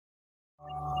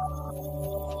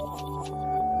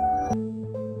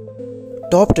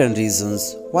Top 10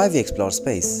 reasons why we explore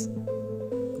space.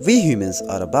 We humans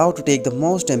are about to take the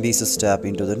most ambitious step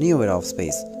into the new era of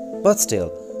space. But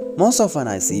still, most often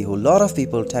I see a lot of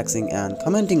people texting and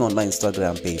commenting on my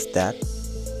Instagram page that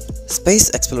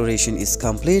space exploration is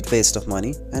complete waste of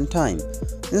money and time.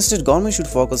 Instead, government should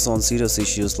focus on serious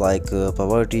issues like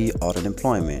poverty or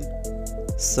unemployment.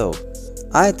 So,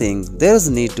 I think there is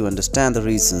a need to understand the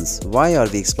reasons why are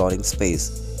we exploring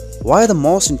space. Why are the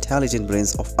most intelligent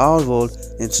brains of our world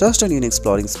interested in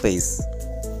exploring space?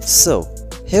 So,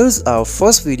 here's our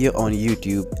first video on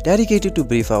YouTube dedicated to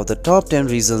brief out the top 10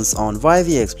 reasons on why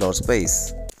we explore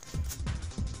space.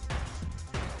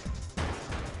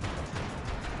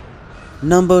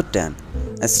 Number 10.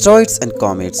 Asteroids and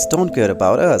comets don't care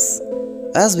about us.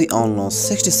 As we all know,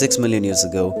 66 million years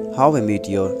ago, how a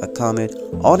meteor, a comet,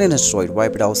 or an asteroid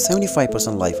wiped out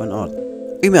 75% life on Earth.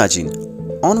 Imagine,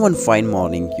 on one fine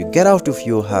morning, you get out of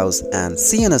your house and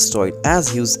see an asteroid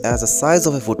as huge as the size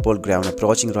of a football ground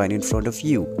approaching right in front of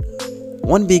you.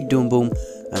 One big doom boom,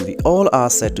 and we all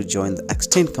are set to join the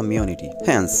extinct community.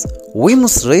 Hence, we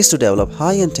must race to develop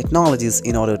high-end technologies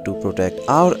in order to protect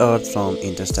our Earth from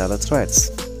interstellar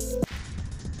threats.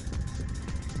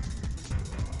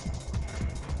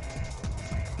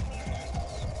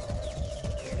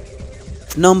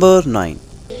 Number 9.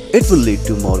 It will lead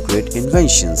to more great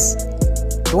inventions.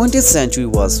 20th century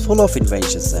was full of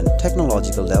inventions and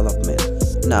technological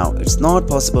development. Now it's not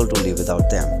possible to live without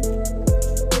them.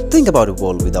 Think about a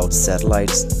world without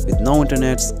satellites, with no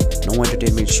internets, no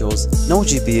entertainment shows, no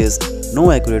GPS,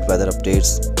 no accurate weather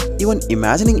updates. Even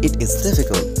imagining it is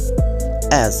difficult.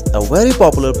 As a very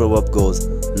popular proverb goes,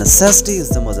 necessity is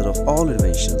the mother of all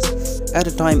inventions. At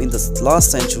a time in the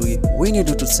last century, we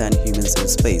needed to send humans in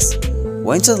space.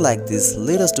 Ventures like this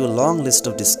lead us to a long list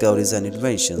of discoveries and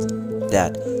inventions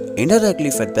that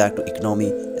indirectly fed back to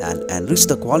economy and enrich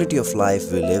the quality of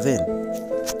life we live in.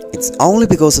 It's only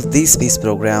because of these space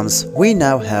programs we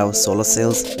now have solar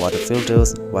cells, water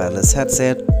filters, wireless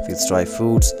headset, freeze-dry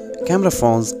foods, camera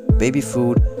phones, baby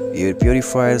food, air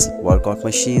purifiers, workout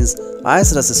machines,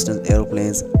 ice-resistant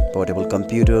airplanes, portable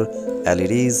computer,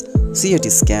 LEDs,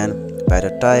 CAT scan,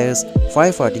 padded tires,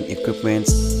 firefighting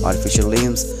equipments, artificial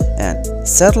limbs, and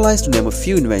satellites, to name a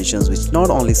few inventions which not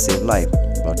only save life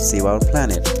but save our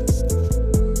planet.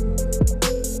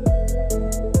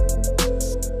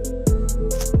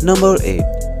 Number 8.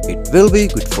 It will be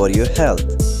good for your health.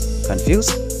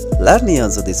 Confused? Let me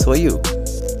answer this for you.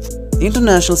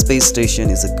 International Space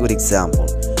Station is a good example,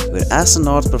 where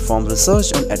astronauts perform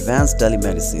research on advanced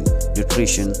telemedicine,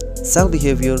 nutrition, cell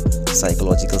behavior,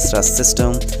 psychological stress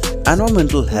system,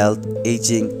 environmental health,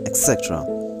 aging, etc.,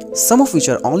 some of which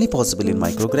are only possible in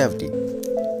microgravity.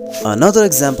 Another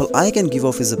example I can give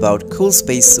of is about Cool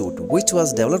spacesuit, which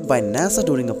was developed by NASA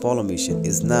during Apollo mission,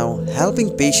 is now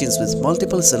helping patients with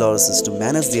multiple sclerosis to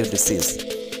manage their disease.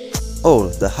 Or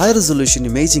the high-resolution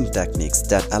imaging techniques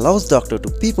that allows doctor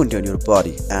to peep into your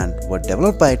body and were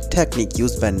developed by a technique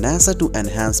used by NASA to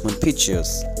enhance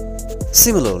pictures.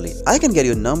 Similarly, I can get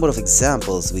you a number of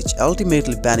examples which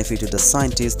ultimately benefited the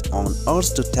scientists on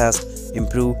Earth to test,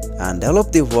 improve, and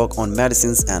develop their work on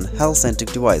medicines and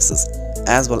health-centric devices,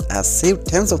 as well as save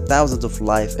tens of thousands of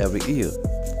lives every year.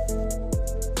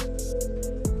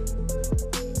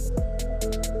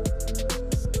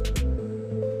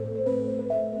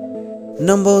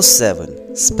 Number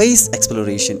 7. Space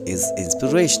exploration is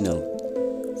inspirational.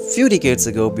 Few decades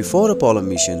ago, before Apollo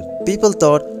mission, people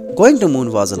thought going to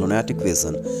moon was a lunatic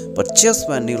vision, but just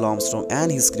when Neil Armstrong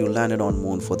and his crew landed on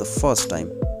moon for the first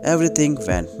time, everything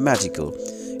went magical.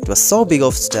 It was so big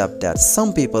of a step that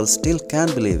some people still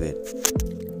can't believe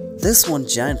it. This one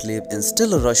giant leap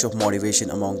instilled a rush of motivation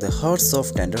among the hearts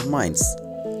of tender minds.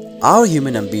 Our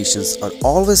human ambitions are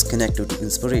always connected to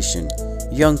inspiration.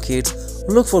 Young kids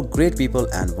look for great people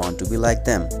and want to be like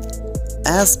them.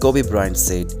 As Kobe Bryant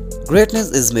said,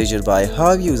 greatness is measured by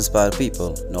how you inspire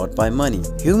people, not by money.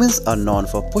 Humans are known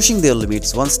for pushing their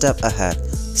limits one step ahead.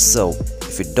 So,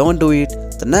 if we don't do it,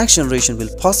 the next generation will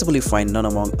possibly find none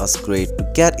among us great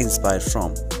to get inspired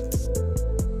from.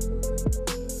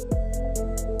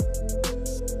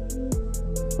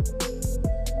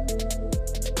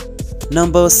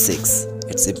 Number 6.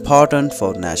 It's important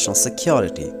for national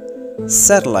security.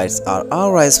 Satellites are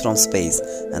our rise from space,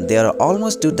 and there are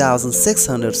almost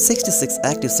 2,666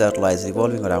 active satellites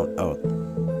revolving around Earth.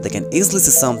 They can easily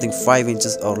see something 5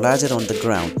 inches or larger on the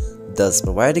ground, thus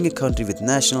providing a country with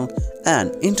national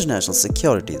and international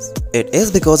securities. It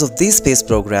is because of these space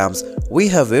programs we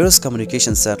have various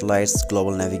communication satellites,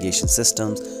 global navigation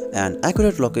systems, and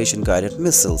accurate location-guided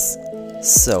missiles.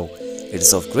 So, it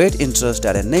is of great interest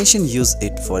that a nation use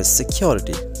it for its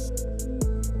security.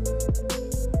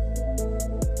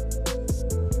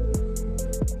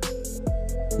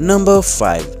 Number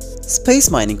 5. Space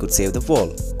mining could save the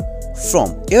world.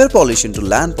 From air pollution to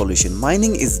land pollution,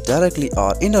 mining is directly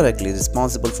or indirectly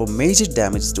responsible for major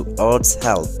damage to Earth's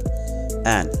health.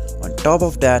 And on top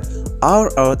of that,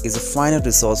 our Earth is a finite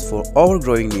resource for our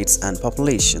growing needs and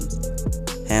population.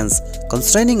 Hence,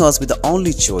 constraining us with the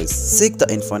only choice, seek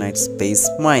the infinite space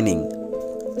mining.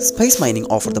 Space mining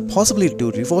offers the possibility to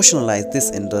revolutionize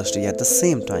this industry at the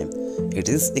same time. It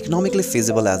is economically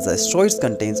feasible as the asteroids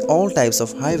contains all types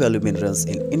of high-value minerals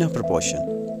in enough proportion.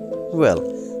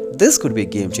 Well, this could be a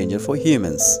game changer for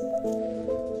humans.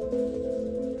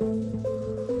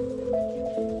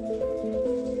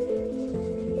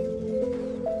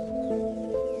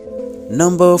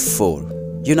 Number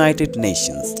 4. United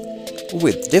Nations.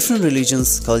 With different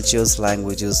religions, cultures,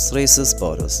 languages, races,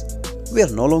 borders, we are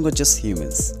no longer just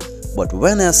humans. But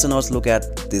when astronauts look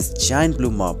at this giant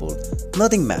blue marble,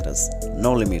 nothing matters,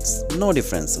 no limits, no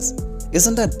differences.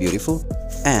 Isn't that beautiful?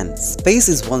 And space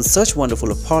is one such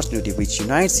wonderful opportunity which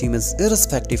unites humans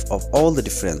irrespective of all the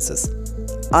differences.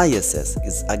 ISS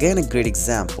is again a great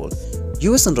example.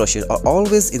 US and Russia are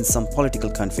always in some political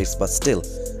conflicts, but still,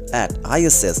 at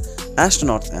ISS,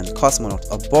 astronauts and cosmonauts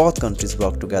of both countries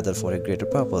work together for a greater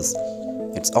purpose.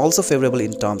 It's also favorable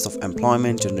in terms of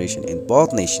employment generation in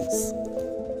both nations.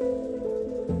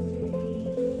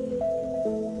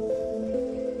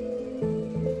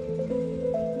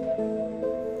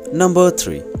 Number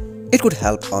 3. It could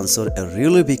help answer a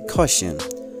really big question.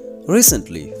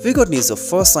 Recently, we got news of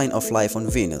first sign of life on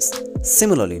Venus.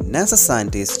 Similarly, NASA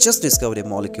scientists just discovered a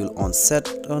molecule on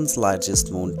Saturn's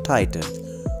largest moon, Titan,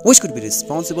 which could be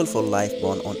responsible for life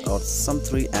born on Earth some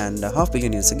 3.5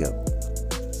 billion years ago.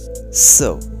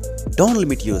 So, don't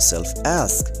limit yourself.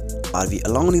 Ask, are we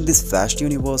alone in this vast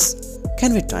universe?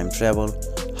 Can we time travel?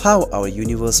 How our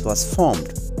universe was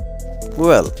formed?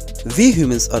 Well, we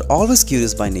humans are always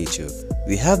curious by nature.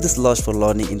 We have this lust for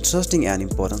learning interesting and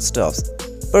important stuffs.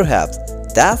 Perhaps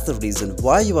that's the reason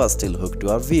why you are still hooked to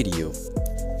our video.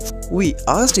 We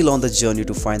are still on the journey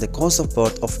to find the cause of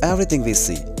birth of everything we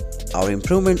see. Our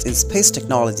improvements in space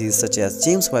technologies such as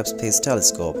James Webb Space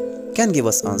Telescope can give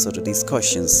us answers to these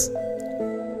questions.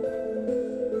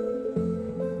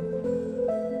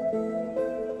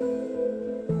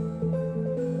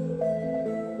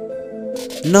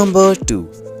 Number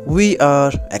 2. We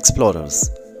are explorers.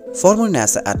 Former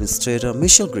NASA Administrator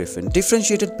Michelle Griffin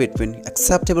differentiated between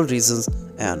acceptable reasons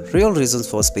and real reasons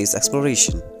for space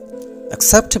exploration.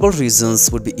 Acceptable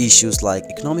reasons would be issues like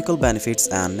economical benefits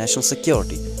and national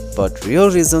security, but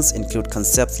real reasons include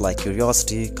concepts like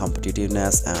curiosity,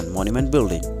 competitiveness, and monument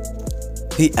building.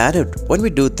 He added, when we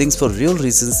do things for real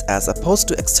reasons as opposed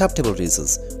to acceptable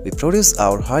reasons, we produce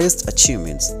our highest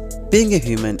achievements. Being a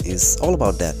human is all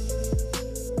about that.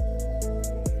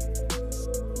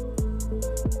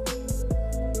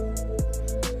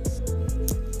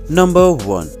 Number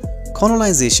 1.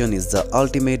 Colonization is the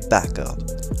ultimate backup.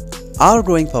 Our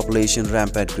growing population,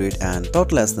 rampant greed, and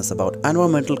thoughtlessness about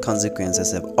environmental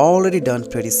consequences have already done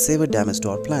pretty severe damage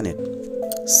to our planet.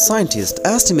 Scientists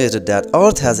estimated that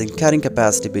Earth has a carrying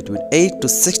capacity between 8 to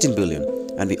 16 billion,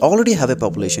 and we already have a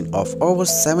population of over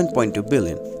 7.2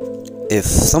 billion. If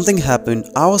something happened,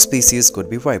 our species could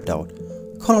be wiped out.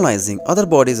 Colonizing other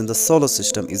bodies in the solar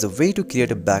system is a way to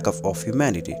create a backup of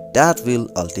humanity that will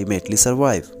ultimately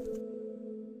survive.